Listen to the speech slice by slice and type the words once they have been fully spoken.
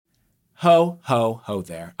Ho, ho, ho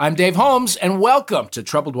there. I'm Dave Holmes, and welcome to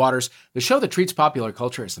Troubled Waters, the show that treats popular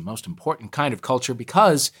culture as the most important kind of culture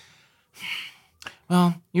because,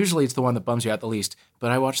 well, usually it's the one that bums you out the least,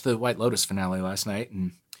 but I watched the White Lotus finale last night,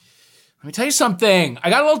 and let me tell you something.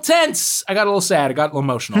 I got a little tense. I got a little sad. I got a little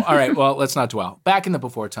emotional. All right, well, let's not dwell. Back in the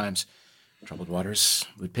before times, Troubled Waters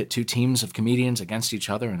would pit two teams of comedians against each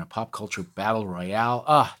other in a pop culture battle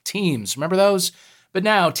royale. Teams. Remember those? But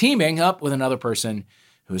now, teaming up with another person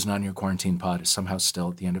who is not in your quarantine pod is somehow still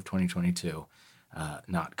at the end of 2022.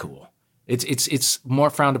 Not cool. It's more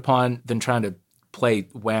frowned upon than trying to play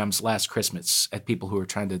Wham's Last Christmas at people who are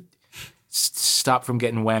trying to stop from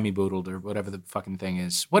getting whammy boodled or whatever the fucking thing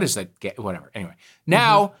is. What is that? Whatever. Anyway,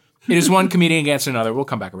 now it is one comedian against another. We'll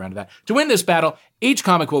come back around to that. To win this battle, each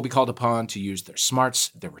comic will be called upon to use their smarts,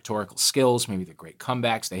 their rhetorical skills, maybe the great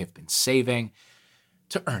comebacks they have been saving,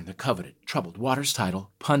 to earn the coveted Troubled Waters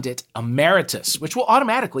title, Pundit Emeritus, which will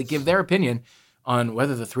automatically give their opinion on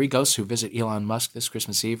whether the three ghosts who visit Elon Musk this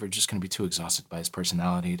Christmas Eve are just going to be too exhausted by his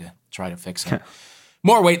personality to try to fix him.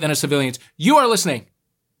 More weight than a civilian's. You are listening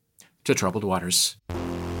to Troubled Waters.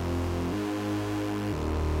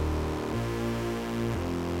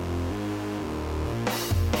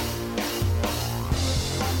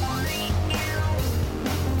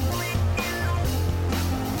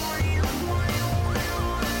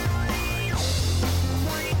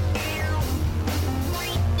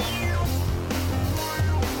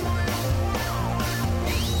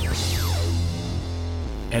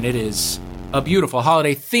 And it is a beautiful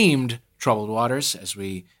holiday-themed Troubled Waters as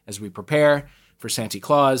we prepare for Santa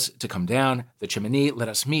Claus to come down the chimney. Let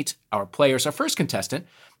us meet our players. Our first contestant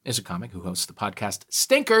is a comic who hosts the podcast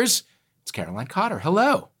Stinkers. It's Caroline Cotter.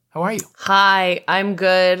 Hello. How are you? Hi. I'm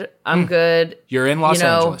good. I'm good. You're in Los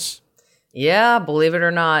Angeles. Yeah, believe it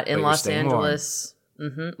or not, in Los Angeles.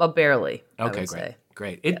 Well, barely. Okay,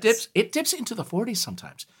 great. It dips into the 40s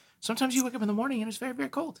sometimes. Sometimes you wake up in the morning and it's very, very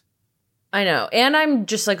cold. I know. And I'm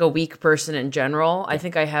just like a weak person in general. I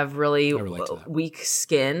think I have really weak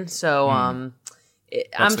skin. So I'm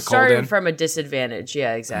starting from a disadvantage.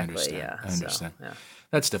 Yeah, exactly. I understand.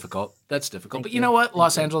 That's difficult. But you know what?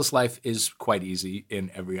 Los Angeles life is quite easy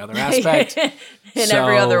in every other aspect.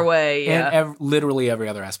 Every other way, yeah. In literally every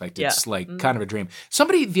other aspect. It's kind of a dream.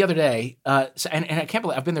 Somebody the other day, and I can't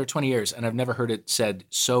believe I've been there 20 years and I've never heard it said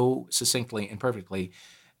so succinctly and perfectly.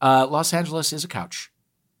 Los Angeles is a couch.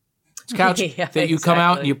 It's a couch that you come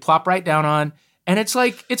out and you plop right down on. And it's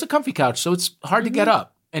like, it's a comfy couch, so it's hard to get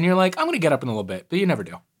up. And you're like, I'm going to get up in a little bit, but you never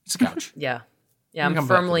do. It's a couch. Yeah, I'm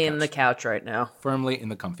firmly in the couch right now. Firmly in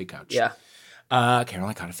the comfy couch. Yeah.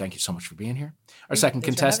 Caroline Cotter, thank you so much for being here. Our second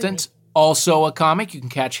contestant, also a comic. You can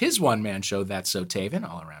catch his one-man show, That's So Taven,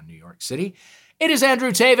 all around New York City. It is Andrew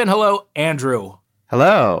Taven. Hello, Andrew.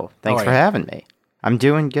 Hello. Thanks for having me. I'm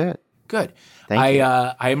doing good. Good. Thank you.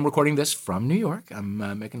 I am recording this from New York.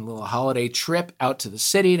 I'm making a little holiday trip out to the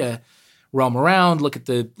city to roam around, look at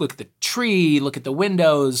the tree, look at the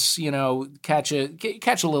windows, catch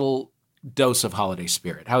a little dose of holiday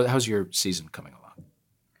spirit. How's your season coming along?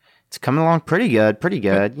 It's coming along pretty good.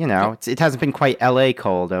 It hasn't been quite LA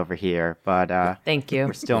cold over here, but thank you.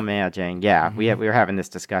 We're still managing. Yeah, we were having this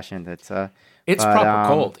discussion that it's proper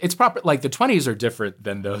cold. It's proper, like the 20s are different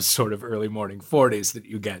than those sort of early morning 40s that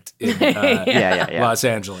you get in Los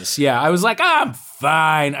Angeles. Yeah, I was like, I'm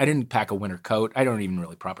fine. I didn't pack a winter coat. I don't even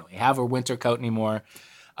really properly have a winter coat anymore.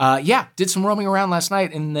 Did some roaming around last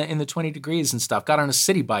night in the 20 degrees and stuff. Got on a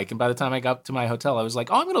city bike, and by the time I got to my hotel, I was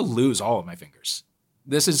like, I'm going to lose all of my fingers.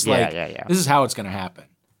 This is this is how it's going to happen.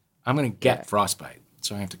 I'm going to get frostbite,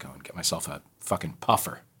 so I have to go and get myself a fucking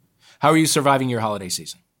puffer. How are you surviving your holiday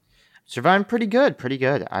season? Surviving pretty good.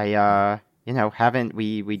 I,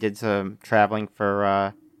 we did some traveling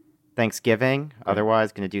for Thanksgiving. Great.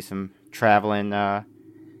 Otherwise, going to do some traveling,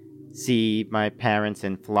 see my parents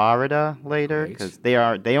in Florida later because they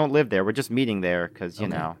don't live there. We're just meeting there because,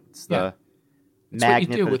 it's the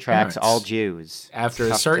magnet that attracts all Jews. After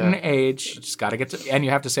a certain age, you just got to get to, and you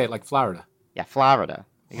have to say it like Florida. Yeah, Florida.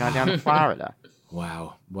 You're going down to Florida.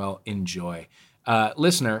 Wow. Well, enjoy.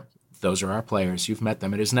 Listener, those are our players. You've met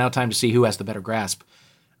them. It is now time to see who has the better grasp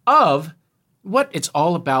of what it's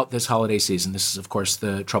all about this holiday season. This is, of course,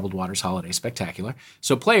 the Troubled Waters Holiday Spectacular.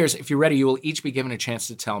 So, players, if you're ready, you will each be given a chance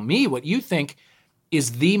to tell me what you think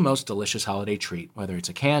is the most delicious holiday treat, whether it's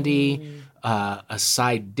a candy, a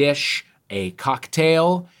side dish, a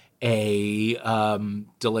cocktail, a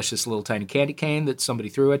delicious little tiny candy cane that somebody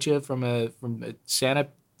threw at you from a Santa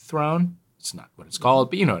throne. It's not what it's called,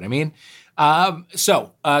 but you know what I mean.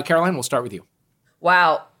 Caroline, we'll start with you.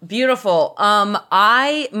 Wow, beautiful.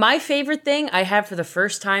 My favorite thing I have for the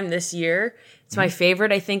first time this year, It's my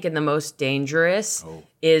favorite, I think, and the most dangerous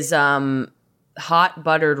is hot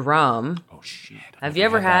buttered rum. Oh, shit. Have you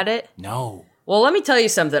ever had it? No. Well, let me tell you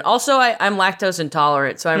something. Also, I'm lactose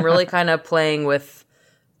intolerant, so I'm really kind of playing with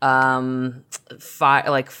fiery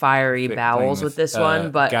bowels with this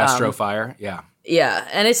one. But gastro fire, yeah. Yeah,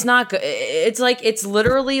 and it's not good. It's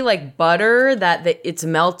literally like butter that it's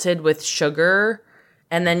melted with sugar,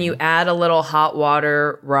 and then you add a little hot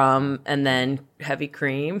water, rum, and then heavy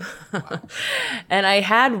cream. Wow. And I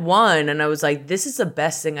had one, and I was like, this is the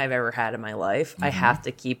best thing I've ever had in my life. I have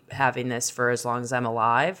to keep having this for as long as I'm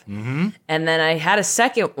alive. And then I had a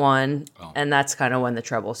second one, and that's kind of when the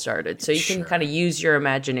trouble started. So you can kind of use your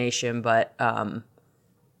imagination, but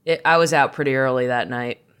I was out pretty early that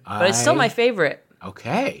night. But it's still my favorite.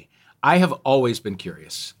 Okay. I have always been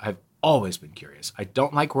curious. I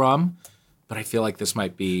don't like rum, but I feel like this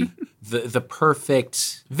might be the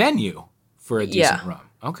perfect venue for a decent rum.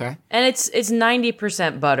 Okay. And it's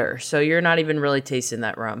 90% butter, so you're not even really tasting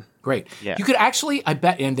that rum. Great. Yeah. You could actually, I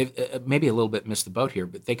bet, and they've maybe a little bit missed the boat here,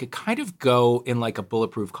 but they could kind of go in like a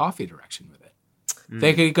bulletproof coffee direction with it.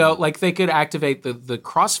 They could go, they could activate the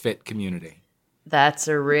CrossFit community. That's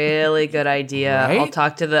a really good idea. Right? I'll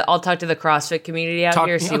talk to the CrossFit community out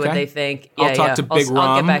here, see what they think. I'll talk to Big Rum,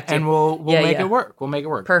 I'll get back to and we'll make it work. We'll make it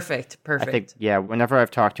work. Perfect. I think, whenever I've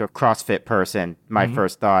talked to a CrossFit person, my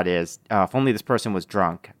first thought is, if only this person was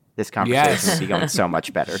drunk, this conversation would be going so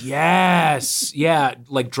much better. Yes. Yeah,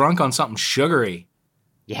 like drunk on something sugary.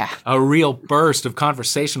 Yeah. A real burst of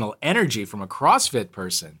conversational energy from a CrossFit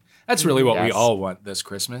person. That's really what we all want this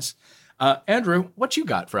Christmas. Andrew, what you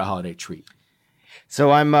got for a holiday treat?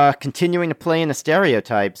 So I'm continuing to play in the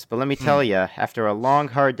stereotypes, but let me tell you, after a long,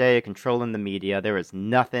 hard day of controlling the media, there is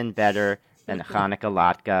nothing better than a Hanukkah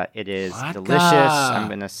latke. It is delicious. I'm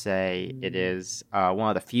going to say it is one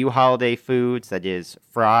of the few holiday foods that is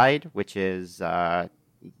fried, which is, one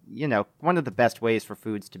of the best ways for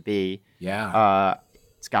foods to be. Yeah.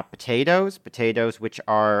 It's got potatoes which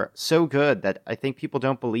are so good that I think people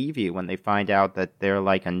don't believe you when they find out that they're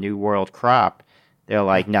like a New World crop. They're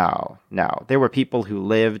like, no. There were people who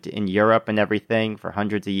lived in Europe and everything for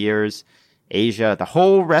hundreds of years, Asia, the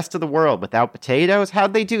whole rest of the world without potatoes.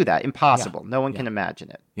 How'd they do that? Impossible. No one can imagine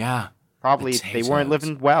it. Yeah. Probably potatoes. They weren't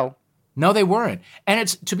living well. No, they weren't. And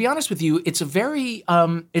it's, to be honest with you, it's a very,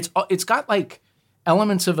 it's got like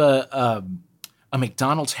elements of a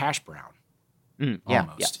McDonald's hash brown.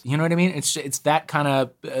 Almost. Yes. You know what I mean? It's that kind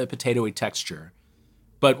of potatoy texture,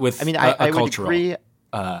 but with a cultural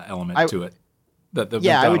element to it.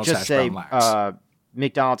 I would just say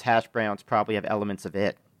McDonald's hash browns probably have elements of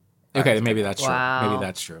it. Okay, maybe that's true. Maybe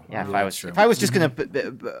that's true. Yeah, if I was just going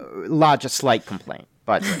to lodge a slight complaint,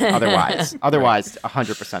 but otherwise,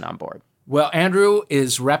 100% on board. Well, Andrew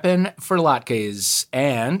is repping for Latkes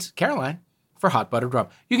and Caroline for hot buttered rum.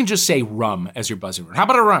 You can just say rum as your buzzing word. Hot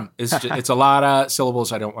buttered rum. It's a lot of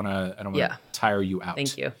syllables. I don't want to tire you out.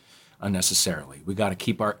 Thank you. Unnecessarily. We got to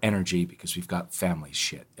keep our energy because we've got family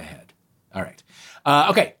shit ahead. All right.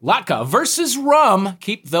 Okay, latke versus rum.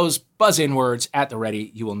 Keep those buzz-in words at the ready.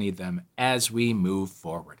 You will need them as we move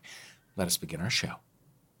forward. Let us begin our show.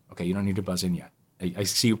 Okay, you don't need to buzz in yet. I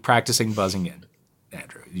see you practicing buzzing in,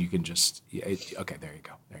 Andrew. You can just, okay, there you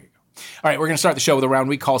go. All right, we're going to start the show with a round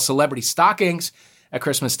we call Celebrity Stockings. At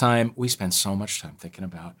Christmas time, we spend so much time thinking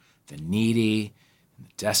about the needy and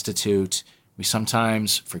the destitute. We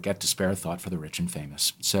sometimes forget to spare a thought for the rich and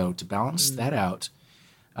famous. So to balance that out,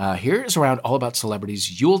 here is a round all about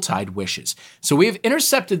celebrities' Yuletide wishes. So we've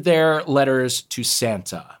intercepted their letters to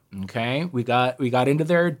Santa. Okay, we got into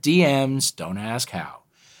their DMs. Don't ask how.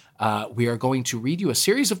 We are going to read you a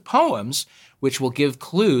series of poems which will give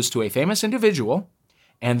clues to a famous individual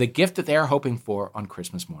and the gift that they are hoping for on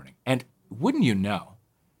Christmas morning. And wouldn't you know,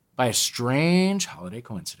 by a strange holiday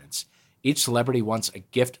coincidence, each celebrity wants a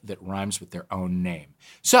gift that rhymes with their own name.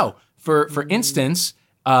 So, for instance,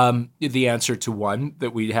 the answer to one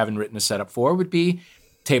that we haven't written a setup for would be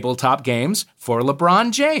tabletop games for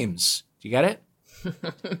LeBron James. Do you get it?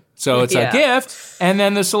 So it's a gift, and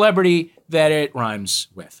then the celebrity that it rhymes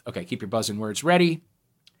with. Okay, keep your buzzing words ready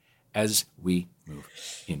as we move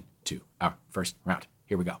into our first round.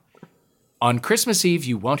 Here we go. On Christmas Eve,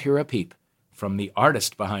 you won't hear a peep from the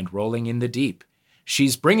artist behind Rolling in the Deep.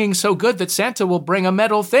 She's bringing so good that Santa will bring a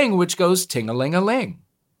metal thing which goes ting-a-ling-a-ling.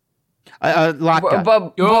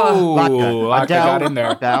 Latka. Latka got in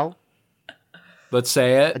there. Bell? Let's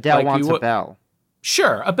say it. Adele wants a bell.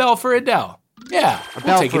 Sure, a bell for Adele. Yeah,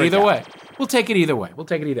 we'll take it either way. We'll take it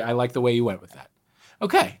either. I like the way you went with that.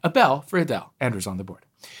 Okay, a bell for Adele. Andrew's on the board.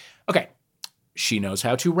 Okay, she knows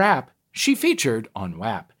how to rap. She featured on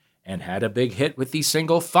WAP and had a big hit with the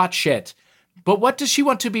single Thought Shit. But what does she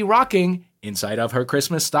want to be rocking inside of her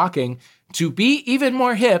Christmas stocking? To be even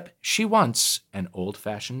more hip, she wants an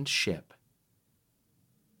old-fashioned ship.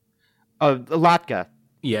 Latka.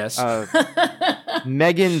 Yes.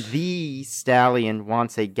 Megan the Stallion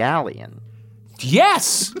wants a galleon.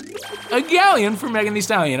 Yes! A galleon for Megan Thee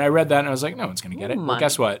Stallion. I read that and I was like, no one's going to get it. Well,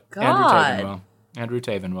 guess what? God. Andrew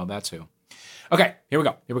Tavenwell, that's who. Okay, here we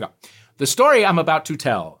go. The story I'm about to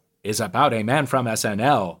tell is about a man from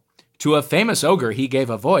SNL. To a famous ogre he gave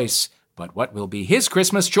a voice, but what will be his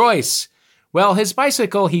Christmas choice? Well, his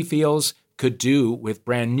bicycle, he feels, could do with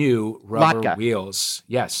brand new rubber Latka. Wheels.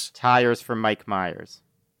 Yes. Tires for Mike Myers.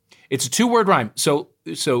 It's a 2-word rhyme. So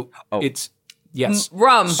it's, yes.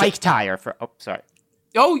 Rum. Bike tire for, sorry.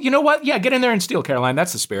 Oh, you know what? Yeah, get in there and steal, Caroline.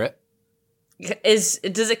 That's the spirit. Does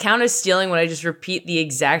it count as stealing when I just repeat the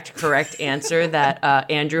exact correct answer that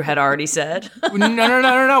Andrew had already said?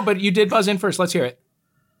 No. But you did buzz in first. Let's hear it.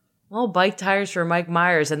 Well, bike tires for Mike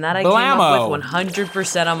Myers, and that I came up with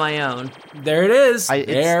 100% on my own. There it is.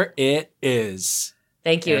 There it is.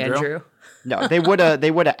 Thank you, Andrew. No, they would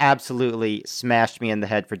have absolutely smashed me in the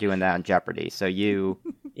head for doing that on Jeopardy. So you...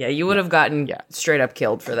 Yeah, you would have gotten straight up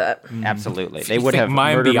killed for that. Absolutely. They would have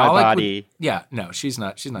murdered my body. No, she's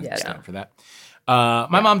not standing for that.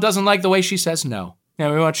 My mom doesn't like the way she says no.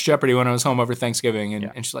 Yeah, we watched Jeopardy when I was home over Thanksgiving,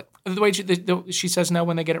 and she's like, the way she says no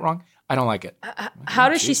when they get it wrong, I don't like it. How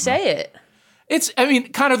does she say it? It's,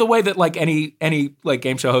 kind of the way that like any like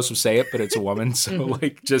game show host would say it, but it's a woman, so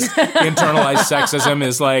like just internalized sexism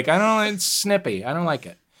is like, it's snippy. I don't like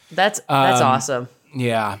it. That's awesome.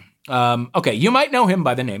 Yeah. Okay, you might know him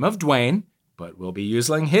by the name of Dwayne, but we'll be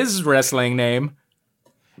using his wrestling name.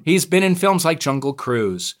 He's been in films like Jungle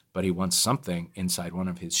Cruise, but he wants something inside one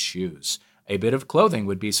of his shoes. A bit of clothing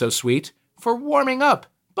would be so sweet for warming up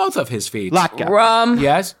both of his feet. Latka. Rum.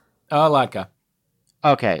 Yes? Latka.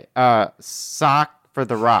 Okay, sock for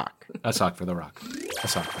the Rock. A sock for the Rock.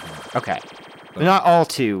 Okay. They're not all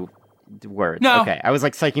 2 words. No. Okay, I was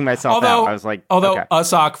like psyching myself out. I was like, okay. A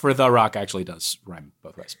sock for the Rock actually does rhyme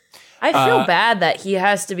both ways. I feel bad that he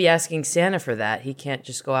has to be asking Santa for that. He can't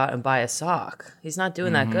just go out and buy a sock. He's not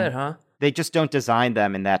doing that good, huh? They just don't design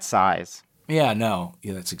them in that size. Yeah, no.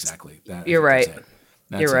 Yeah, that's exactly that. You're right.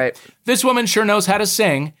 You're right. This woman sure knows how to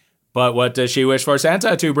sing, but what does she wish for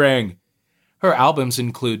Santa to bring? Her albums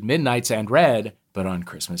include Midnights and Red, but on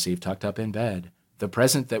Christmas Eve tucked up in bed. The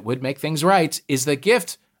present that would make things right is the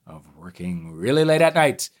gift of working really late at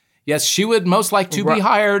night. Yes, she would most like to be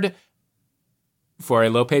hired for a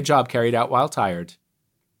low-paid job carried out while tired.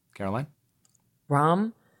 Caroline?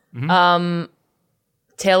 Rum? Mm-hmm.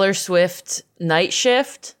 Taylor Swift Night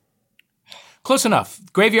Shift? Close enough.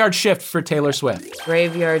 Graveyard Shift for Taylor Swift.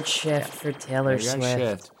 Graveyard Shift for Taylor Swift.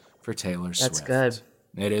 Shift for Taylor Swift. That's good.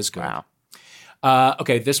 It is good. Wow.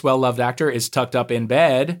 Okay, this well-loved actor is tucked up in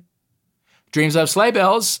bed. Dreams of sleigh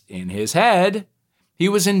bells in his head. He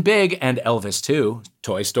was in Big and Elvis too,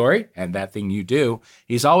 Toy Story, and That Thing You Do.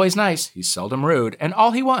 He's always nice, he's seldom rude, and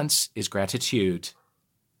all he wants is gratitude.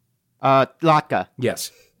 Latka.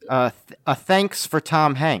 Yes. Thanks for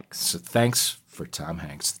Tom Hanks. So thanks for Tom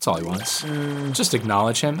Hanks. That's all he wants. Just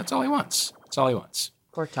acknowledge him. That's all he wants.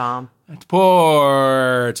 Poor Tom.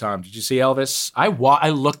 Poor Tom. Did you see Elvis? I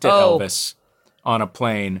looked at Elvis on a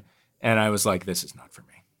plane, and I was like, this is not for me.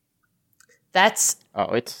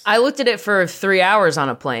 I looked at it for 3 hours on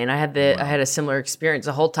a plane. I had a similar experience.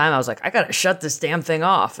 The whole time I was like, I gotta shut this damn thing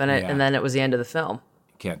off, and then it was the end of the film.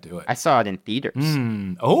 Can't do it. I saw it in theaters.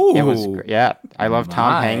 Oh, it was great. Yeah, I love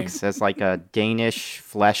Tom Hanks as like a Danish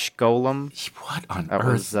flesh golem. What on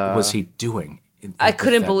earth was he doing? I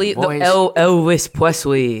couldn't believe Elvis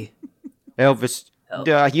Presley. Elvis,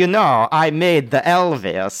 I made the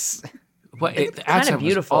Elvis. Well, the kind accent of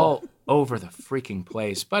beautiful. Was all over the freaking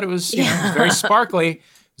place, but it was, it was very sparkly. It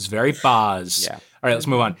was very Boz. Yeah. All right, let's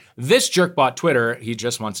move on. This jerk bought Twitter. He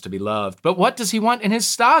just wants to be loved. But what does he want in his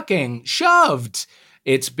stocking? Shoved.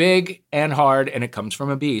 It's big and hard, and it comes from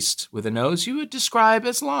a beast with a nose you would describe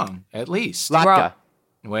as long, at least. Latka.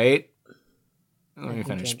 Wait. Let me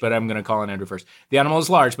finish, but I'm going to call on Andrew first. The animal is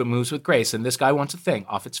large, but moves with grace, and this guy wants a thing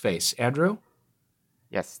off its face. Andrew?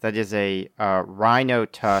 Yes, that is a rhino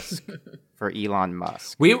tusk for Elon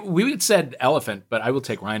Musk. We had said elephant, but I will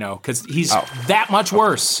take rhino because he's that much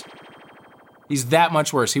worse. He's that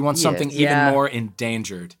much worse. He wants something even more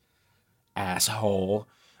endangered. Asshole.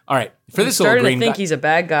 All right, for this little green starting to think he's a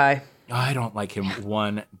bad guy. I don't like him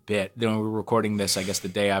one bit. Then we were recording this, I guess, the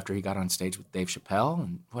day after he got on stage with Dave Chappelle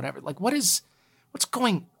and whatever. Like, what's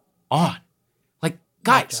going on? Like,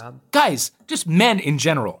 guys, just men in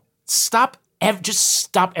general, just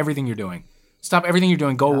stop everything you're doing. Stop everything you're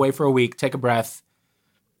doing. Go away for a week. Take a breath.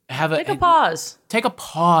 Take a pause. Take a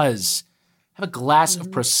pause. Have a glass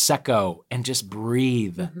of Prosecco and just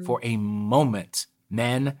breathe for a moment.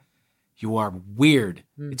 Men, you are weird.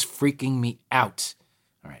 It's freaking me out.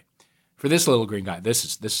 All right. For this little green guy, this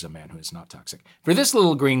is a man who is not toxic. For this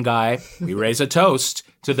little green guy, we raise a toast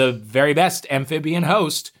to the very best amphibian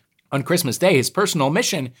host. On Christmas Day, his personal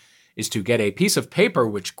mission is to get a piece of paper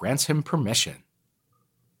which grants him permission.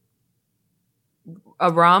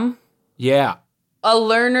 A rum? Yeah. A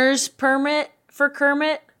learner's permit for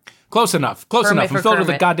Kermit? Close enough. Close enough. I'm filled with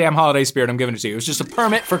the Kermit. goddamn holiday spirit. I'm giving it to you. It's just a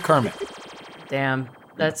permit for Kermit. Damn.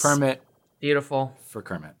 That's Permit beautiful. for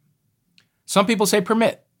Kermit. Some people say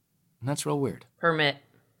permit, and that's real weird. Permit.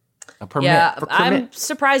 A permit Yeah, for Kermit. I'm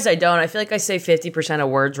surprised I don't. I feel like I say 50% of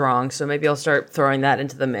words wrong, so maybe I'll start throwing that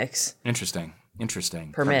into the mix. Interesting.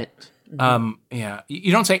 Permit. Yeah.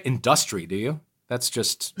 You don't say industry, do you? That's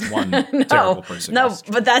just one terrible person. No,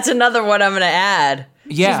 but that's another one I'm going to add.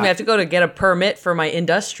 Yeah. Excuse me, I have to go to get a permit for my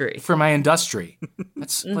industry. For my industry.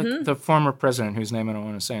 That's like the former president, whose name I don't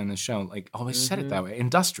want to say on this show, like always said it that way.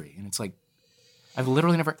 Industry. And it's like, I've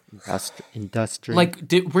literally never... Industry.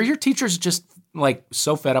 Like, were your teachers just like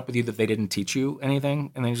so fed up with you that they didn't teach you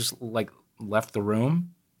anything and they just like left the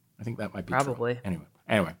room? I think that might be Probably. True.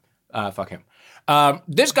 Anyway, fuck him.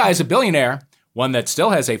 This guy is a billionaire, one that still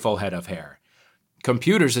has a full head of hair.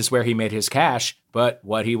 Computers is where he made his cash, but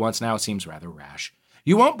what he wants now seems rather rash.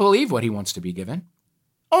 You won't believe what he wants to be given.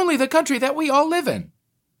 Only the country that we all live in.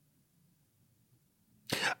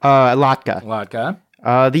 Latka. Latka.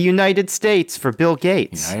 The United States for Bill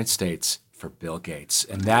Gates. United States for Bill Gates.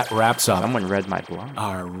 And that wraps up Someone read my blog.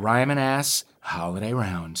 our rhyming ass holiday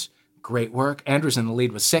round. Great work. Andrew's in the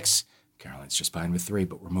lead with 6. Caroline's just behind with 3,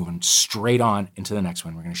 but we're moving straight on into the next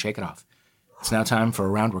one. We're going to shake it off. It's now time for a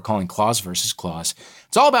round we're calling Claus versus Claus.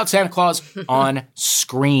 It's all about Santa Claus on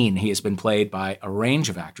screen. He has been played by a range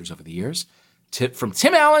of actors over the years, from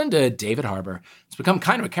Tim Allen to David Harbour. It's become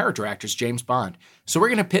kind of a character actor's James Bond. So we're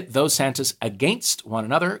going to pit those Santas against one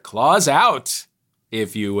another. Claus out,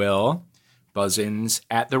 if you will. Buzz-ins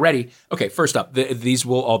at the ready. Okay, first up, these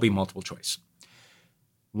will all be multiple choice.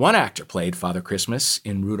 One actor played Father Christmas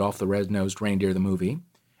in Rudolph the Red-Nosed Reindeer, the movie,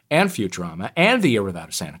 and Futurama, and The Year Without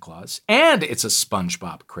a Santa Claus, and It's a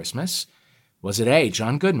SpongeBob Christmas. Was it A,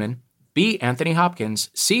 John Goodman, B, Anthony Hopkins,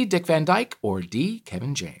 C, Dick Van Dyke, or D,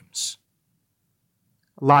 Kevin James?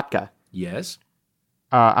 Latka. Yes?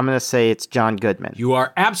 I'm going to say it's John Goodman. You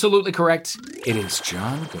are absolutely correct. It is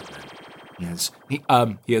John Goodman. Yes.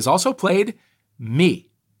 He has also played me.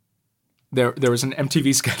 There was an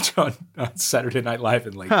MTV sketch on Saturday Night Live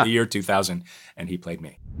in the year 2000, and he played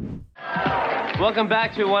me. Welcome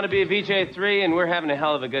back to Wanna Be a VJ3, and we're having a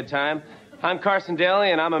hell of a good time. I'm Carson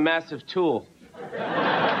Daly, and I'm a massive tool. We're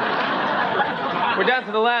down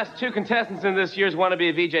to the last 2 contestants in this year's Wanna Be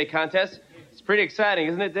a VJ contest. It's pretty exciting,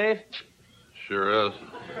 isn't it, Dave? Sure is.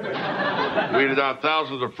 Weeded out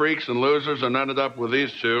thousands of freaks and losers and ended up with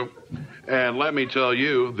these 2. And let me tell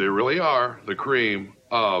you, they really are the cream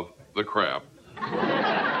of the crap.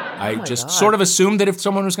 I just sort of assumed that if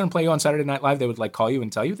someone was going to play you on Saturday Night Live, they would call you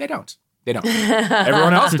and tell you. They don't.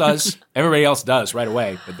 Everyone else does. Everybody else does right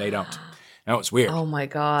away, but they don't. No, it's weird. Oh my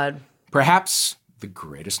God. Perhaps the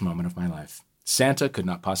greatest moment of my life. Santa could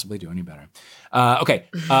not possibly do any better. Okay,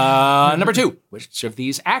 number 2. Which of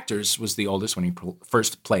these actors was the oldest when he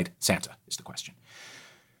first played Santa, is the question.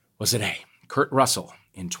 Was it A, Kurt Russell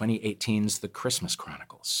in 2018's The Christmas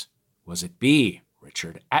Chronicles? Was it B,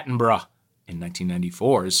 Richard Attenborough in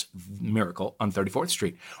 1994's Miracle on 34th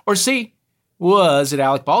Street? Or C, was it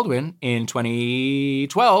Alec Baldwin in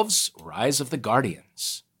 2012's Rise of the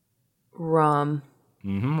Guardians? Rum.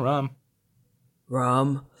 Rum.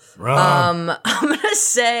 I'm gonna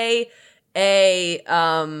say a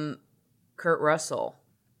Kurt Russell.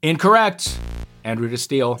 Incorrect. Andrew to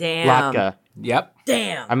steal. Damn. Latka. Yep.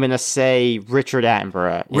 Damn. I'm going to say Richard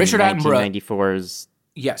Attenborough. Richard Attenborough. 1994's.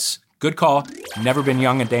 Yes. Good call. Never been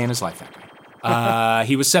young a day in his life, that guy.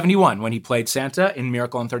 He was 71 when he played Santa in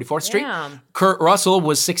Miracle on 34th Street. Damn. Kurt Russell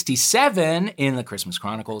was 67 in The Christmas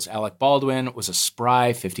Chronicles. Alec Baldwin was a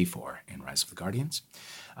spry 54 in Rise of the Guardians.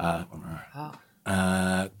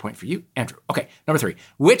 Point for you, Andrew. Okay, number 3.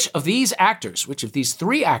 Which of these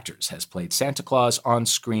 3 actors has played Santa Claus on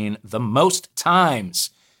screen the most times?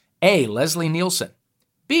 A, Leslie Nielsen,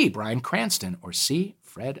 B, Bryan Cranston, or C,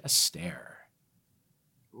 Fred Astaire?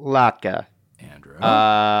 Latka. Andrew.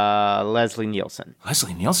 Leslie Nielsen.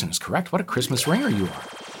 Leslie Nielsen is correct. What a Christmas ringer you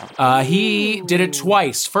are. He did it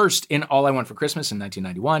twice. First in All I Want for Christmas in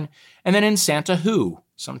 1991, and then in Santa Who,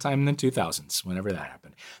 sometime in the 2000s, whenever that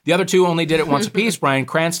happened. The other 2 only did it once apiece. Bryan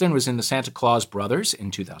Cranston was in The Santa Claus Brothers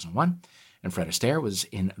in 2001, And Fred Astaire was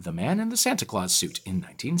in The Man in the Santa Claus Suit in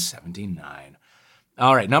 1979.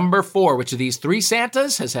 All right, number 4. Which of these 3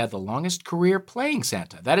 Santas has had the longest career playing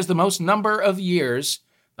Santa? That is the most number of years,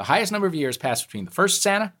 the highest number of years passed between the first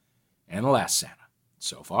Santa and the last Santa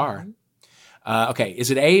so far. Okay, is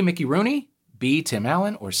it A, Mickey Rooney, B, Tim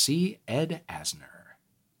Allen, or C, Ed Asner?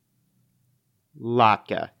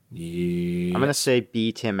 Latka. Yeah. I'm going to say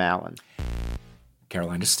B, Tim Allen.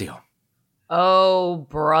 Carolina Steele. Oh,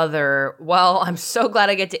 brother. Well, I'm so glad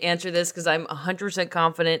I get to answer this because I'm 100%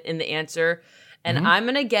 confident in the answer. And I'm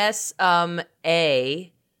going to guess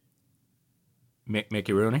A.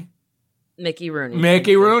 Mickey Rooney? Mickey Rooney.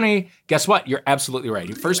 Mickey Rooney. Guess what? You're absolutely right.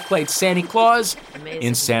 He first played Santa Claus Amazing.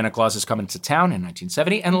 in Santa Claus is Coming to Town in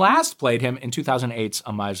 1970 and last played him in 2008's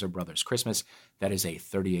A Miser Brothers Christmas. That is a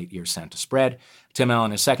 38-year Santa spread. Tim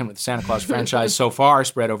Allen is second with the Santa Claus franchise so far,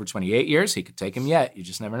 spread over 28 years. He could take him yet. You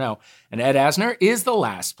just never know. And Ed Asner is the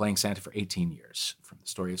last, playing Santa for 18 years. From the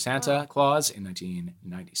story of Santa Claus in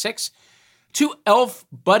 1996 to Elf's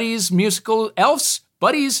Buddy's Musical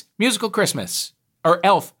Christmas. Or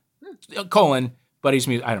Elf, Buddy's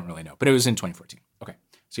Music. I don't really know, but it was in 2014. Okay,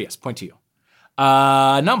 so yes, point to you.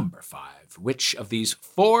 Number 5. Which of these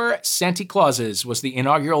 4 Santa Clauses was the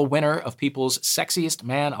inaugural winner of People's Sexiest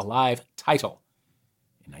Man Alive title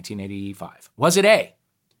in 1985? Was it A,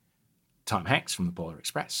 Tom Hanks from the Polar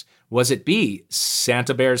Express? Was it B,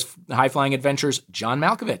 Santa Bear's High-Flying Adventures, John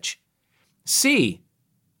Malkovich? C,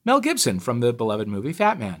 Mel Gibson from the beloved movie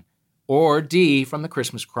Fat Man? Or D, from the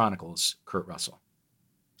Christmas Chronicles, Kurt Russell?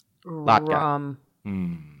 Latka.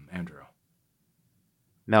 Andrew.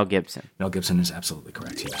 Mel Gibson. Mel Gibson is absolutely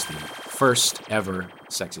correct. He was the first ever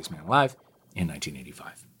Sexiest Man Alive in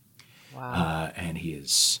 1985. Wow. And he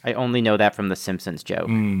is... I only know that from the Simpsons joke.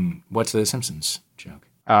 What's the Simpsons joke?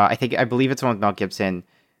 I believe it's one with Mel Gibson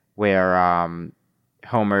where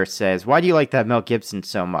Homer says, "Why do you like that Mel Gibson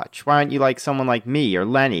so much? Why don't you like someone like me or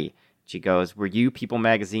Lenny?" She goes, "Were you People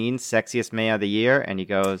Magazine's Sexiest Man of the Year?" And he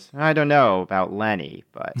goes, "I don't know about Lenny,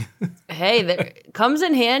 but..." Hey, that comes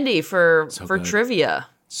in handy for good. trivia.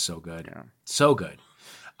 So good. Yeah. So good.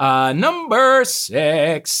 Number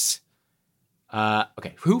 6.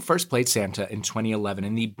 Okay, who first played Santa in 2011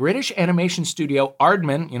 in the British animation studio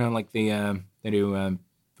Aardman? You know, like they do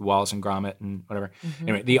Wallace and Gromit and whatever.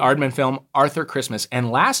 Anyway, the Aardman film Arthur Christmas,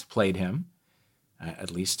 and last played him, at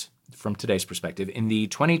least from today's perspective, in the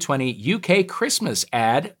 2020 UK Christmas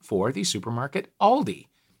ad for the supermarket Aldi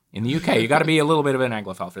in the UK. You got to be a little bit of an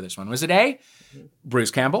Anglophile for this one. Was it A,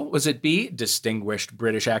 Bruce Campbell? Was it B, distinguished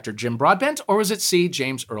British actor Jim Broadbent? Or was it C,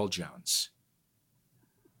 James Earl Jones?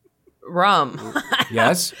 Rum.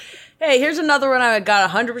 Yes? Hey, here's another one I got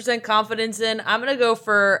 100% confidence in. I'm going to go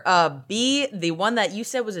for B, the one that you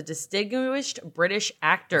said was a distinguished British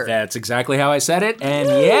actor. That's exactly how I said it. And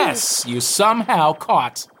yes, you somehow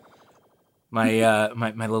caught my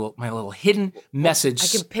my little hidden message. I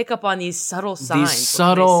can pick up on these subtle signs. These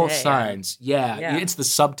subtle signs. Yeah, it's the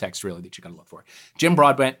subtext really that you got to look for. Jim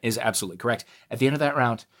Broadbent is absolutely correct. At the end of that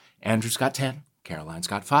round, Andrew's got 10, Caroline's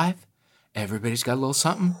got 5. Everybody's got a little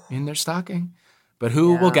something in their stocking. But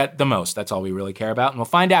who will get the most? That's all we really care about. And we'll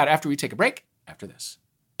find out after we take a break after this.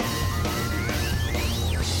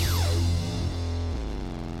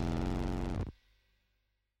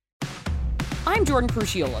 I'm Jordan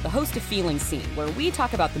Crucchiola, the host of Feeling Seen, where we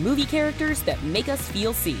talk about the movie characters that make us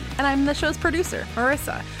feel seen. And I'm the show's producer,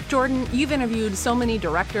 Marissa. Jordan, you've interviewed so many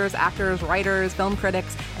directors, actors, writers, film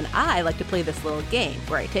critics, and I like to play this little game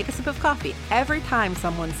where I take a sip of coffee every time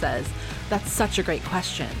someone says, "That's such a great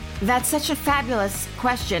question." "That's such a fabulous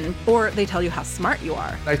question." Or they tell you how smart you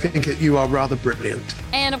are. "I think that you are rather brilliant."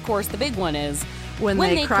 And of course, the big one is when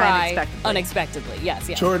they cry unexpectedly. Yes.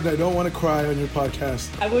 Jordan, I don't want to cry on your podcast.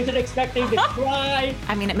 I wasn't expecting to cry.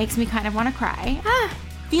 I mean, it makes me kind of want to cry.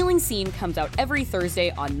 Feeling Seen comes out every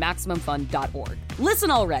Thursday on MaximumFun.org.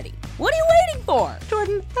 Listen already. What are you waiting for?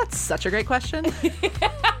 Jordan, that's such a great question.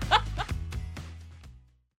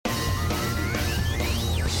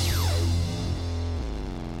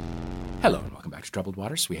 Hello and welcome back to Troubled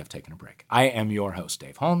Waters. We have taken a break. I am your host,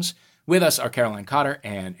 Dave Holmes. With us are Caroline Cotter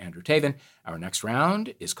and Andrew Taven. Our next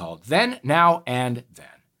round is called Then, Now, and Then.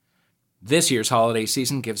 This year's holiday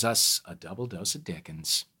season gives us a double dose of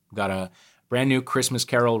Dickens. We've got a brand new Christmas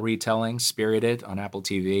Carol retelling, Spirited, on Apple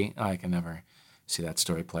TV. I can never see that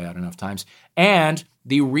story play out enough times. And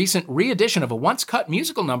the recent re-edition of a once-cut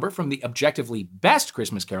musical number from the objectively best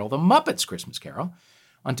Christmas Carol, The Muppets Christmas Carol,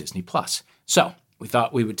 on Disney+. So, we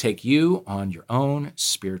thought we would take you on your own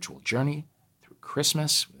spiritual journey through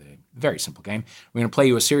Christmas with a very simple game. We're going to play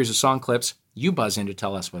you a series of song clips. You buzz in to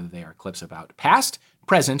tell us whether they are clips about past,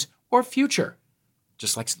 present, or future.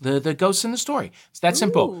 just like the ghosts in the story. It's that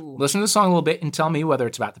simple. Ooh. Listen to the song a little bit and tell me whether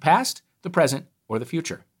it's about the past, the present, or the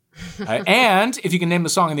future. And if you can name the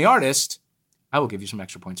song and the artist, I will give you some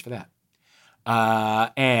extra points for that.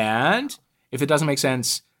 And if it doesn't make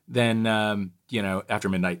sense, then, after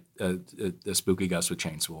midnight, the spooky ghost with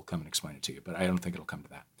chains will come and explain it to you. But I don't think it'll come to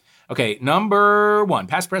that. Okay, number 1,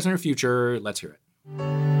 past, present, or future. Let's hear it.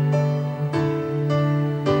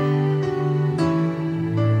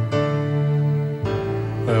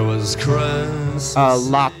 There was Christmas.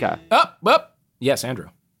 Latka. Up. Yes, Andrew.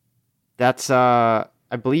 That's, I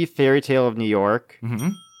believe, Fairy Tale of New York,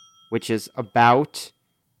 which is about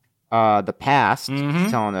the past,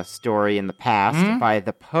 telling a story in the past by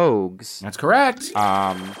the Pogues. That's correct.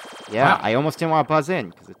 Wow. I almost didn't want to buzz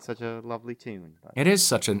in because it's such a lovely tune. But. It's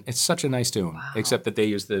such a nice tune, except that they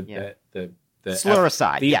use the slur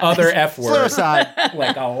aside, the other F word, slur aside,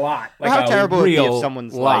 like a lot. Like how a terrible real would it be if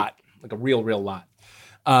someone's lot, like a real lot.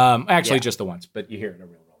 Actually, just the once, but you hear it a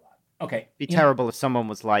real lot. Okay, be terrible if someone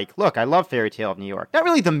was like, "Look, I love Fairy Tale of New York." Not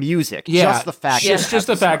really the music, yeah, just the fact. Just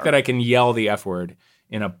the fact that I can yell the F word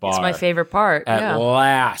in a bar. It's my favorite part. At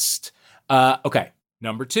last. Okay,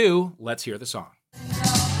 number 2. Let's hear the song.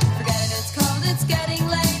 It's getting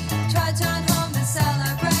late. Try to turn home to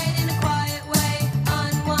celebrate in a quiet way.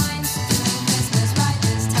 Unwind. Christmas right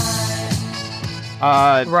this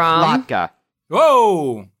time. Rum. Latka.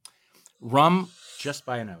 Whoa! Rum just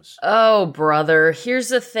by a nose. Oh, brother. Here's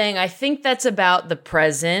the thing. I think that's about the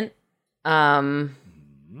present. But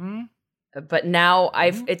now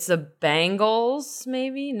it's the Bangles,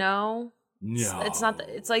 maybe? No. No. It's not.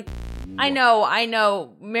 It's like, I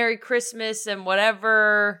know. Merry Christmas and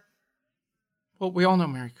whatever. Well, we all know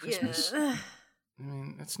Merry Christmas. Yeah. I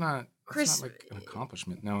mean, it's not like an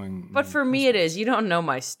accomplishment knowing. But for me, it is. You don't know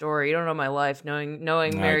my story. You don't know my life. Knowing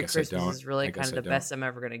Merry Christmas is really kind of the best I'm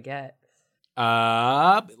ever going to get.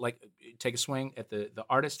 Like, take a swing at the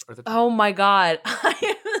artist or the. Oh my God.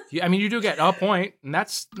 I mean, you do get a point, and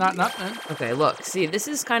that's not nothing. Okay, look. See, this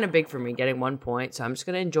is kind of big for me, getting 1 point, so I'm just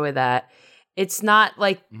going to enjoy that. It's not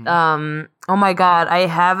like, oh my God, I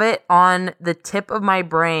have it on the tip of my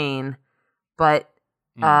brain, but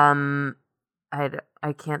I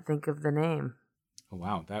can't think of the name. Oh,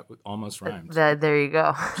 wow, that almost rhymed. There you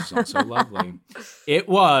go. Which is also lovely. It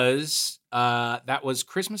was, that was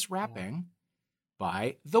Christmas Wrapping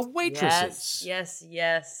by The Waitresses.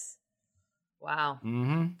 Yes. Wow.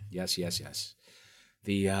 Yes.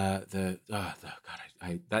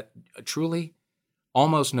 That truly,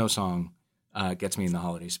 almost no song gets me in the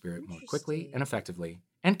holiday spirit more quickly and effectively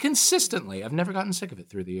and consistently. I've never gotten sick of it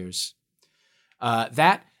through the years.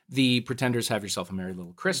 The Pretenders' Have Yourself a Merry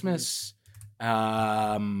Little Christmas.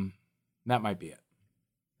 That might be it.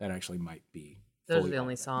 That actually might be. Those are the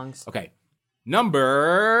only songs. Okay.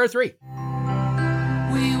 Number 3.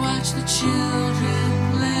 We watch the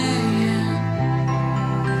children playing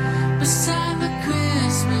beside the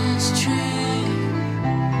Christmas tree.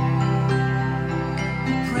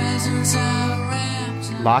 The presents are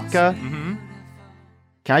wrapped. Latka?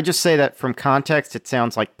 Can I just say that from context, it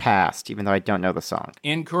sounds like Past, even though I don't know the song.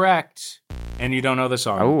 Incorrect. And you don't know the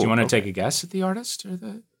song. Oh, do you want to take a guess at the artist or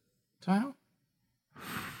the title?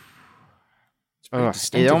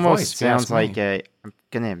 It almost sounds like I'm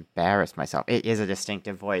going to embarrass myself. It is a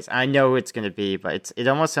distinctive voice. I know it's going to be, but it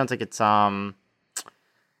almost sounds like it's, God,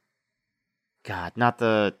 not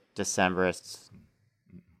the Decemberists.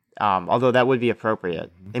 Although that would be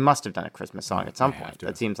appropriate. They must have done a Christmas song at some point.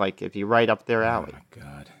 That seems like it'd be right up their alley. Oh my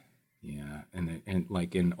God. Yeah. And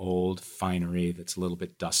like in old finery that's a little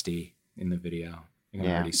bit dusty in the video. You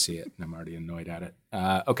can already see it, and I'm already annoyed at it.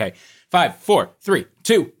 Okay. 5, 4, 3,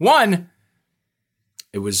 2, 1.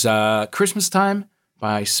 It was Christmas Time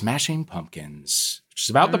by Smashing Pumpkins, which is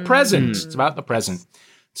about the present. It's about the present.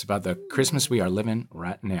 It's about the Christmas we are living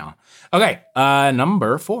right now. Okay.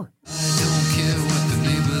 Number 4.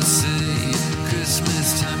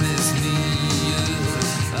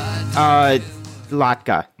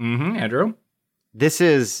 Latka. Andrew? This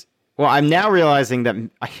is... Well, I'm now realizing that...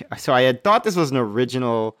 I had thought this was an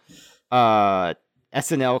original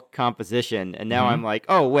SNL composition, and now I'm like,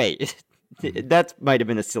 oh, wait. That might have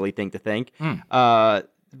been a silly thing to think. But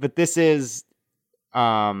this is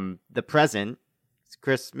the present. It's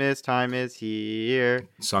Christmas time is here.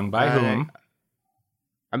 Sung by whom?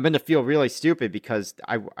 I'm going to feel really stupid because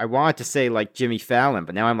I wanted to say like Jimmy Fallon,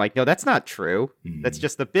 but now I'm like, no, that's not true. That's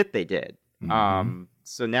just the bit they did.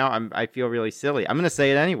 So now I feel really silly. I'm going to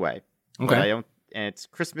say it anyway. Okay. And it's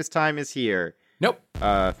Christmas time is here. Nope.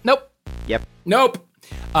 Nope. Yep. Nope.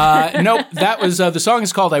 Nope, that was, the song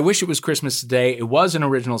is called I Wish It Was Christmas Today. It was an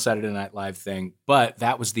original Saturday Night Live thing, but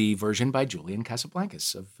that was the version by Julian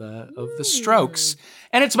Casablancas of The Strokes.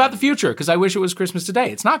 And it's about the future, because I wish it was Christmas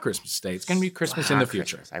today. It's not Christmas today. It's going to be Christmas in the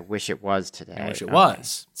future. Christmas. I wish it was today. I wish it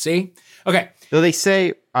was. See? Okay. So they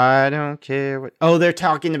say, I don't care what... Oh, they're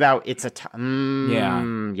talking about it's a time. Yeah.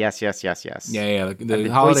 Yes. Yeah. The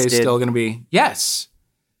holiday is still going to be, yes,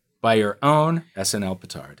 by your own SNL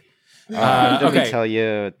petard. Let me tell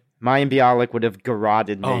you, Mayim Bialik would have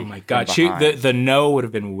garroted me. Oh my God, the no would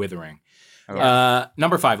have been withering. Okay.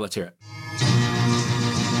 Number 5, let's hear it.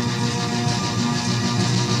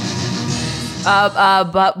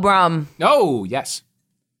 Buttered Rum. Oh, yes.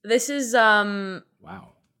 This is Wow.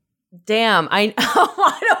 Damn, why do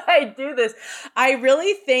I do this? I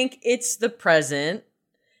really think it's the present.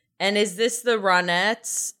 And is this the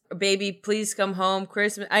Ronettes? Baby, please come home,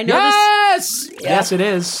 Christmas. I know yes! this. Yes, it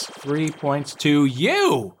is. 3 points to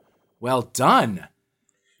you. Well done.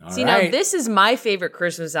 All See, right. now this is my favorite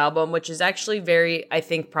Christmas album, which is actually very, I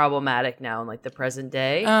think, problematic now in like the present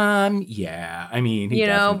day. Yeah. I mean, he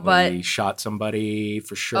definitely shot somebody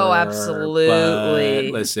for sure. Oh, absolutely.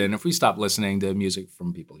 But listen, if we stop listening to music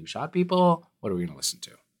from people who shot people, what are we going to listen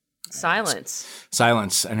to?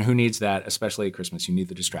 Silence. And who needs that, especially at Christmas? You need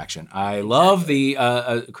the distraction. I love the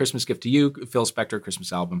Christmas Gift to You, Phil Spector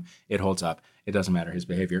Christmas album. It holds up. It doesn't matter his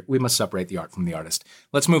behavior. We must separate the art from the artist.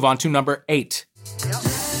 Let's move on to number 8.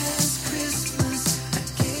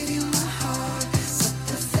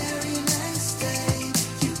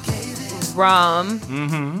 Rum.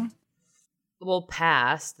 Mm-hmm. We'll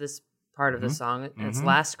pass this part of the song. It's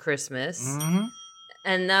Last Christmas. Mm-hmm.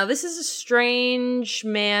 And now this is a strange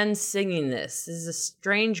man singing this. This is a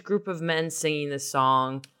strange group of men singing this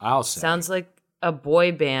song. I'll say. Sounds like a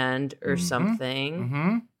boy band or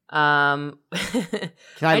something. Can I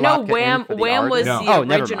know Wham was No.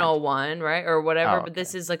 the original one, right? Or whatever, but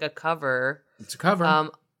this is like a cover. It's a cover.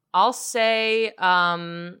 I'll say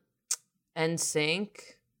NSYNC.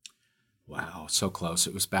 Wow, so close.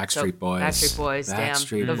 It was Backstreet Boys. Backstreet Boys,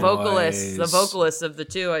 Backstreet damn. The vocalist of the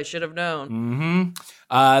two, I should have known.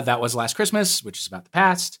 Mm-hmm. That was Last Christmas, which is about the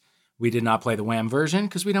past. We did not play the Wham version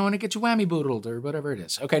because we don't want to get you whammy boodled or whatever it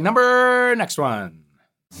is. Okay, next one.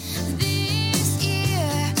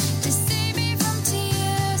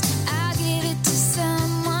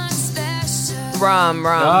 Rum.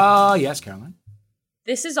 Oh, yes, Caroline.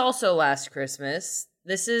 This is also Last Christmas.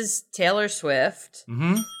 This is Taylor Swift.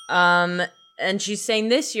 Mm-hmm. And she's saying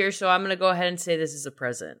this year, so I'm going to go ahead and say this is a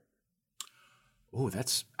present. Oh,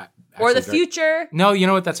 that's or the future. No, you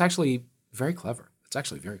know what? That's actually very clever. It's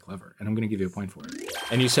actually very clever, and I'm going to give you a point for it.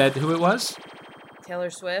 And you said who it was? Taylor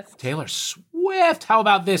Swift. Taylor Swift. How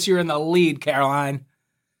about this? You're in the lead, Caroline.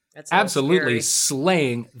 That's absolutely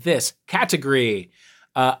slaying this category.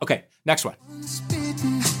 Okay, next one.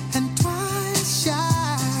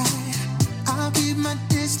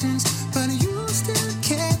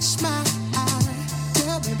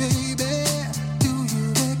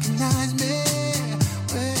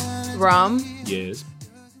 Rum. Yes.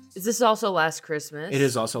 Is this also Last Christmas? It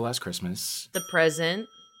is also Last Christmas. The present.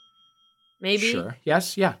 Maybe. Sure.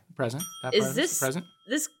 Yes. Yeah. Present. Is this present?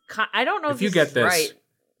 This? I don't know if you this get is this, right.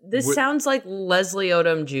 This sounds like Leslie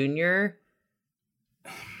Odom Jr.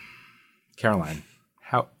 Caroline,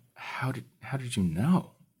 how did you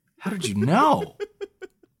know? How did you know?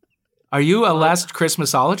 Are you a Last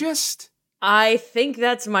Christmasologist? I think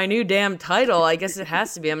that's my new damn title. I guess it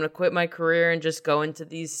has to be. I'm going to quit my career and just go into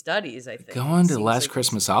these studies, I think. Go into Last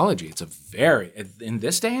Christmasology. It's a very, in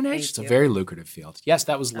this day and age, it's a very lucrative field. Yes,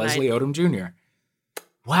 that was Leslie Odom Jr.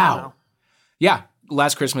 Wow. Yeah,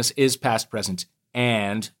 Last Christmas is past, present,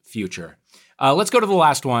 and future. Let's go to the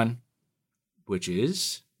last one, which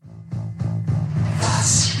is...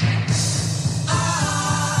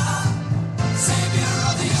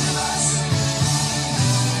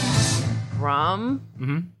 Rum.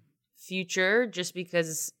 Mm-hmm. Future, just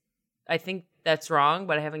because I think that's wrong,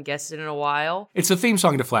 but I haven't guessed it in a while. It's a theme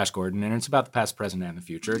song to Flash Gordon, and it's about the past, present, and the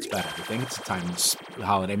future. It's about everything. It's a timeless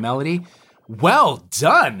holiday melody. Well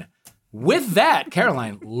done! With that,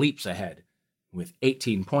 Caroline leaps ahead with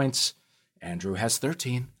 18 points. Andrew has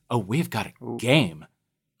 13. Oh, we've got a game,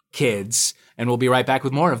 kids. And we'll be right back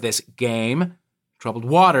with more of this game, Troubled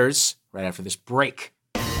Waters, right after this break.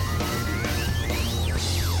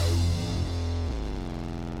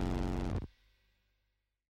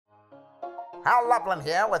 Hal Lublin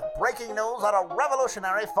here with breaking news on a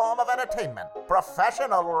revolutionary form of entertainment,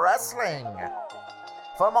 professional wrestling.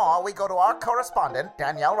 For more, we go to our correspondent,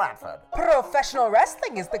 Danielle Radford. Professional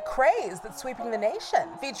wrestling is the craze that's sweeping the nation,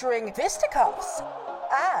 featuring fisticuffs,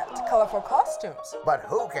 and colorful costumes. But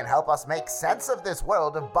who can help us make sense of this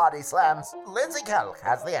world of body slams? Lindsay Kelk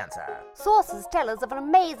has the answer. Sources tell us of an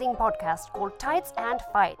amazing podcast called Tights and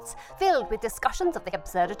Fights, filled with discussions of the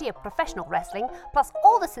absurdity of professional wrestling, plus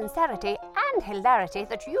all the sincerity and hilarity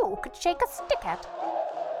that you could shake a stick at.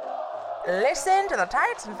 Listen to the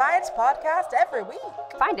Tights and Fights podcast every week.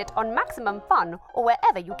 Find it on Maximum Fun or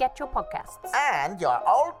wherever you get your podcasts. And your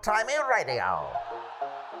old-timey radio.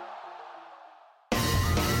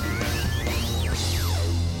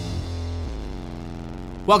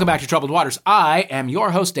 Welcome back to Troubled Waters. I am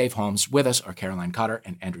your host, Dave Holmes. With us are Caroline Cotter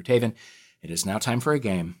and Andrew Taven. It is now time for a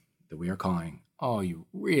game that we are calling, Oh, You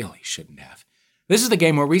Really Shouldn't Have. This is the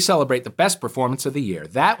game where we celebrate the best performance of the year.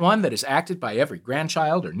 That one that is acted by every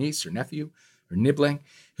grandchild or niece or nephew or nibbling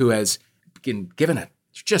who has been given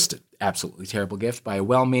just an absolutely terrible gift by a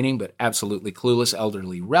well-meaning but absolutely clueless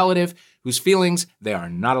elderly relative whose feelings they are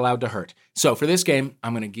not allowed to hurt. So for this game,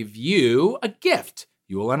 I'm going to give you a gift.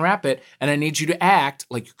 You will unwrap it, and I need you to act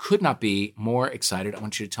like you could not be more excited. I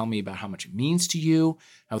want you to tell me about how much it means to you,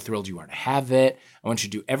 how thrilled you are to have it. I want you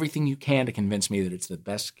to do everything you can to convince me that it's the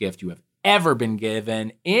best gift you have ever been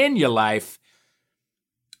given in your life.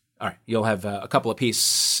 All right, you'll have a couple of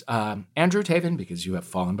pieces. Andrew Taven, because you have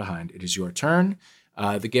fallen behind, it is your turn.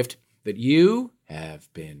 The gift that you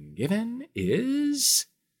have been given is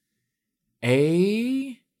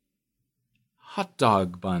a hot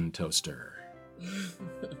dog bun toaster.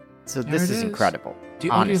 So this is incredible. Do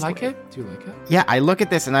you like it? Do you like it? Yeah, I look at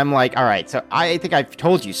this and I'm like, all right, so I think I've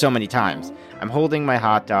told you so many times. I'm holding my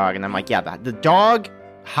hot dog and I'm like, yeah, the dog,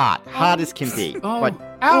 hot as can be. But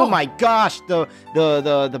oh my gosh,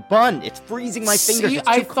 the bun, it's freezing my fingers. It's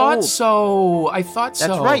too cold. I thought so.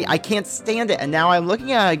 That's right. I can't stand it. And now I'm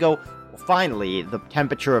looking at it, I go, well, finally, the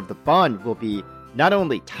temperature of the bun will be not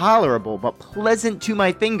only tolerable, but pleasant to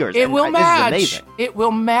my fingers. It will match. This is amazing. It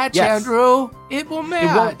will match, yes. Andrew. It will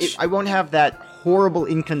match. I won't have that horrible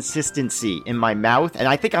inconsistency in my mouth. And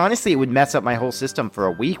I think, honestly, it would mess up my whole system for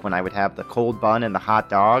a week when I would have the cold bun and the hot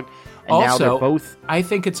dog. And also, now they're both... I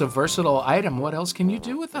think it's a versatile item. What else can you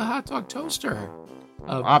do with a hot dog toaster?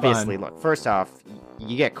 Obviously, look, first off,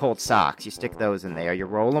 you get cold socks. You stick those in there. You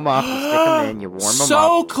roll them up. You stick them in. You warm them up.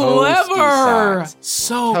 So clever!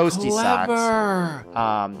 So Toasty clever.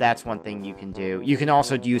 Socks. That's one thing you can do. You can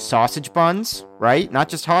also do sausage buns, right? Not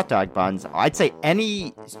just hot dog buns. I'd say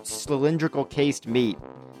any cylindrical cased meat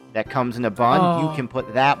that comes in a bun, you can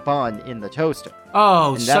put that bun in the toaster.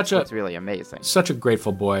 Oh, and that's what's really amazing. Such a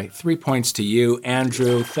grateful boy. 3 points to you,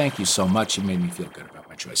 Andrew. Thank you so much. You made me feel good about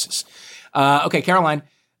my choices. Okay, Caroline.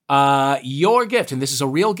 Your gift, and this is a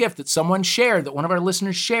real gift that someone shared, that one of our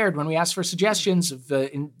listeners shared when we asked for suggestions of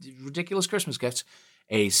ridiculous Christmas gifts,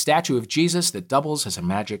 a statue of Jesus that doubles as a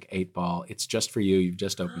magic 8-ball. It's just for you. You've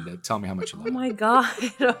just opened it. Tell me how much you love it. Oh my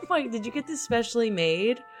God. Did you get this specially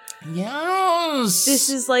made? Yes. This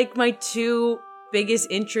is like my 2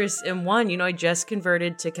 biggest interests in one. You know, I just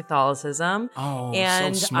converted to Catholicism. Oh,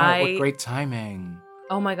 and so smart. What great timing.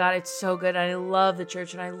 Oh my God, it's so good. I love the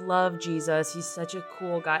church and I love Jesus. He's such a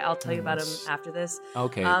cool guy. I'll tell you about him after this.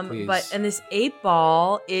 Okay, please. And this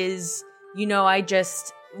 8-ball is, you know, I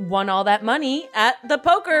just won all that money at the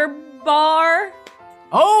poker bar.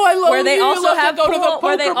 Oh, I love where they you. also love have to go pool, to the poker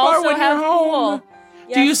where they bar also when have you're home. pool.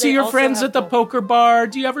 Do you Yes, see they your also friends have at the pool. poker bar?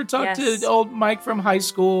 Do you ever talk Yes. to old Mike from high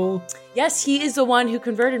school? Yes, he is the one who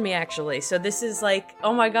converted me, actually. So this is like,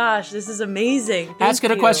 oh my gosh, this is amazing. Ask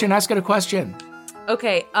it a question.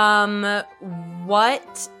 Okay,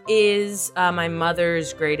 what is my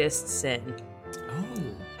mother's greatest sin?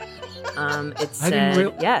 Oh. It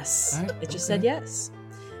said yes. It just said yes.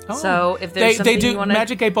 Oh. So if there's something they do, you want to...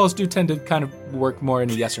 Magic 8-balls do tend to kind of work more in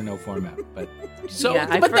a yes or no format, but so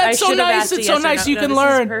Yeah, but that's so nice. It's so nice. You can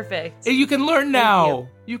learn. This is perfect. You can learn now.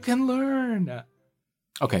 You can learn.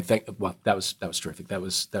 Okay, that was terrific.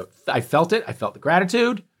 That I felt it. I felt the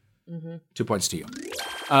gratitude. Mm-hmm. 2 points to you.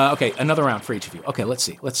 Okay, another round for each of you. Okay, let's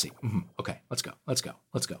see. Mm-hmm. Okay, let's go.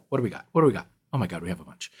 What do we got? Oh my God, we have a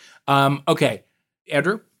bunch. Okay,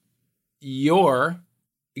 Andrew, your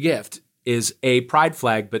gift is a pride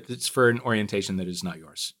flag, but it's for an orientation that is not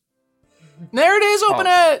yours. There it is. Open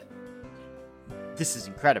it. This is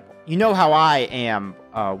incredible. You know how I am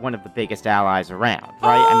one of the biggest allies around,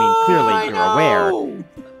 right? I mean, clearly you're aware.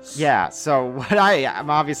 Yeah, so what I'm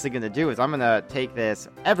obviously going to do is I'm going to take this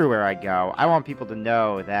everywhere I go. I want people to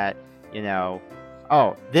know that, you know,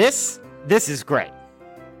 oh, this is great.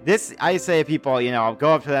 This, I say to people, you know, I'll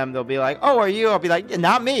go up to them, they'll be like, oh, are you? I'll be like,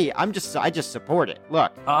 not me. I just support it.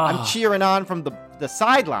 Look, I'm cheering on from the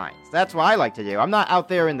sidelines. That's what I like to do. I'm not out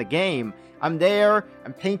there in the game I'm there.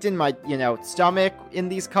 I'm painting my, stomach in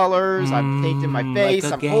these colors. I'm painting my face.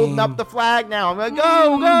 like a I'm holding game. up the flag now. I'm like,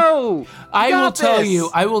 go.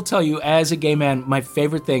 I will tell you, as a gay man, my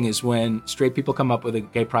favorite thing is when straight people come up with a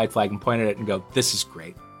gay pride flag and point at it and go, "This is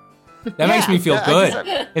great." That makes me feel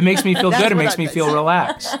good. It makes me feel good. It makes me feel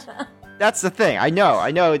relaxed. That's the thing. I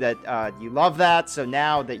know that you love that. So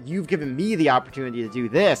now that you've given me the opportunity to do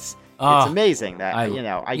this, it's amazing that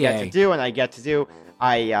I get to do, and I get to do.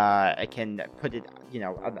 I can put it,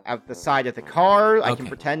 out the side of the car. Okay. I can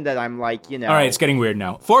pretend that I'm like, All right, it's getting weird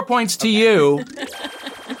now. 4 points to you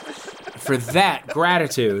for that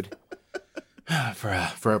gratitude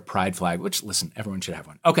for a pride flag. Which, listen, everyone should have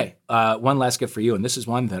one. Okay, one last gift for you, and this is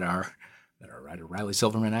one that our writer Riley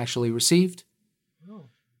Silverman actually received.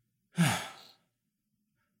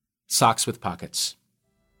 Socks with pockets.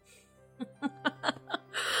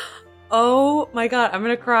 Oh my god, I'm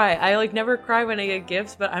gonna cry. I never cry when I get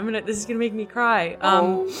gifts, but this is gonna make me cry.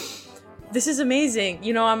 This is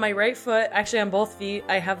amazing. On my right foot, actually on both feet,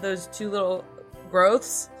 I have those two little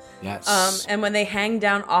growths. Yes. And when they hang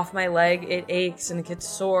down off my leg, it aches and it gets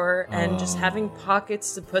sore. And just having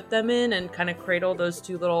pockets to put them in and kind of cradle those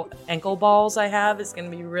two little ankle balls I have is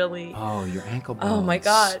going to be really... Oh, your ankle balls. Oh my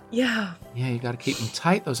god, yeah. Yeah, you got to keep them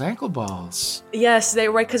tight, those ankle balls. Yes,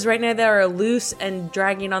 because right now they're loose and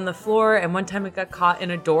dragging on the floor. And one time it got caught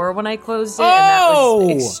in a door when I closed it. And that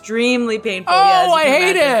was extremely painful. Oh, I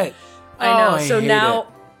hate it. I know. So now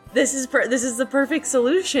this is the perfect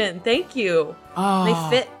solution. Thank you. Oh. They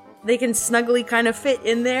fit. They can snugly kind of fit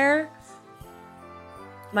in there.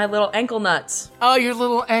 My little ankle nuts. Oh, your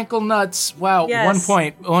little ankle nuts. Wow. Yes.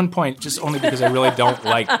 1 point, just only because I really don't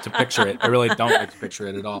like to picture it. I really don't like to picture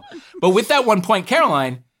it at all. But with that 1 point,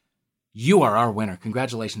 Caroline, you are our winner.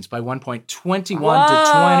 Congratulations by 1 point, 21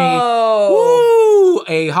 to 20. Woo!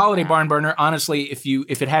 A holiday barn burner. Honestly,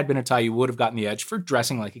 if it had been a tie, you would have gotten the edge for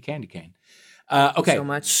dressing like a candy cane. Okay, so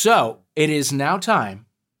much. So it is now time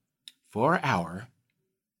for our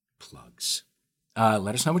plugs.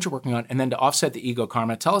 Let us know what you're working on. And then to offset the ego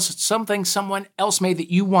karma, tell us something someone else made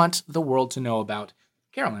that you want the world to know about.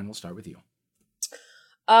 Caroline, we'll start with you.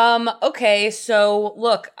 Okay, so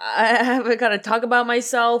look, I got to talk about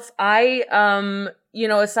myself. I,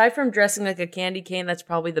 aside from dressing like a candy cane, that's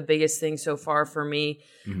probably the biggest thing so far for me.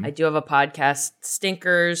 Mm-hmm. I do have a podcast,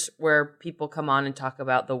 Stinkers, where people come on and talk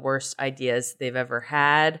about the worst ideas they've ever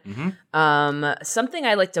had. Mm-hmm. Something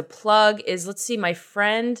I like to plug is, let's see, my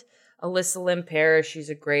friend Alyssa Lynn Parrish, she's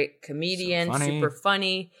a great comedian, super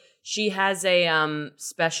funny. She has a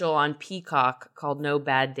special on Peacock called No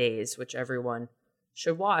Bad Days, which everyone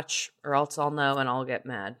should watch, or else I'll know and I'll get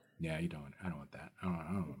mad. Yeah, I don't want that. I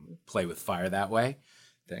don't play with fire that way.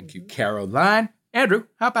 Thank you, Caroline. Andrew,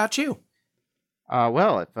 how about you?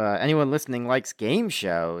 Well, if anyone listening likes game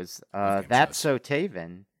shows, That's So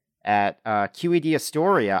Taven at QED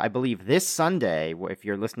Astoria, I believe this Sunday, if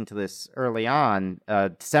you're listening to this early on,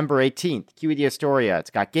 December 18th, QED Astoria.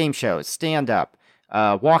 It's got game shows, stand-up,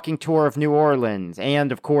 walking tour of New Orleans,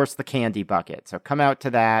 and, of course, the Candy Bucket. So come out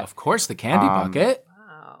to that. Of course, the Candy Bucket.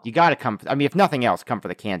 You got to come. If nothing else, come for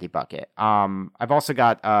the Candy Bucket. I've also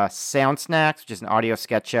got Sound Snacks, which is an audio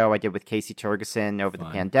sketch show I did with Casey Turgeson over the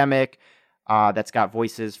pandemic. That's got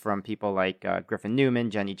voices from people like Griffin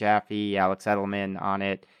Newman, Jenny Jaffe, Alex Edelman on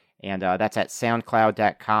it. And that's at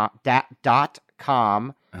soundcloud.com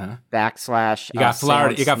 /. You got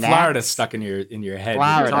Florida. You got Florida stuck in your head.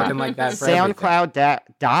 You're talking like that. For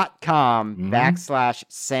SoundCloud.com /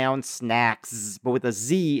 sound snacks, but with a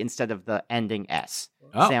Z instead of the ending S.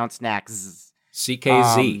 Sound snacks.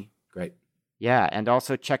 CKZ. Great. Yeah, and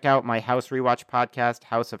also check out my House Rewatch podcast,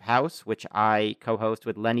 House of House, which I co-host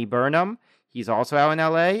with Lenny Burnham. He's also out in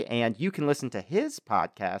LA, and you can listen to his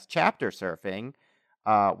podcast, Chapter Surfing,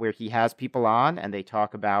 where he has people on and they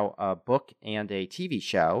talk about a book and a TV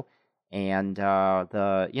show and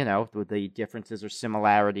the differences or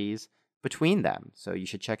similarities between them. So you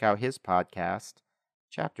should check out his podcast,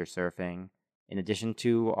 Chapter Surfing, in addition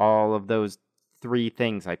to all of those 3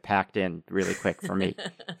 things I packed in really quick for me.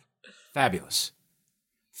 Fabulous.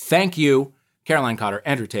 Thank you, Caroline Cotter,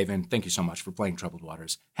 Andrew Taven. Thank you so much for playing Troubled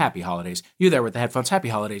Waters. Happy holidays. You there with the headphones, happy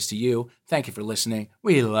holidays to you. Thank you for listening.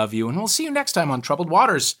 We love you, and we'll see you next time on Troubled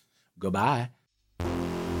Waters. Goodbye.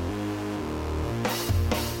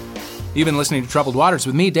 You've been listening to Troubled Waters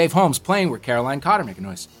with me, Dave Holmes, playing with Caroline Cotter. Make a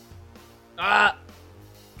noise.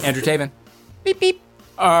 Andrew Taven. Beep, beep.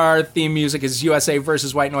 Our theme music is USA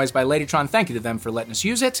vs. White Noise by Ladytron. Thank you to them for letting us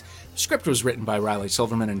use it. The script was written by Riley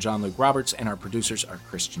Silverman and John Luke Roberts, and our producers are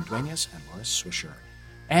Christian Duenas and Laura Swisher.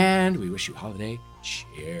 And we wish you holiday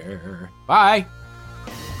cheer. Bye.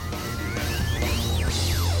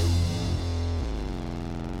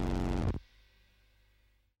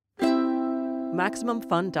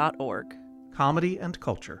 MaximumFun.org. Comedy and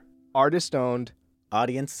culture. Artist owned.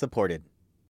 Audience supported.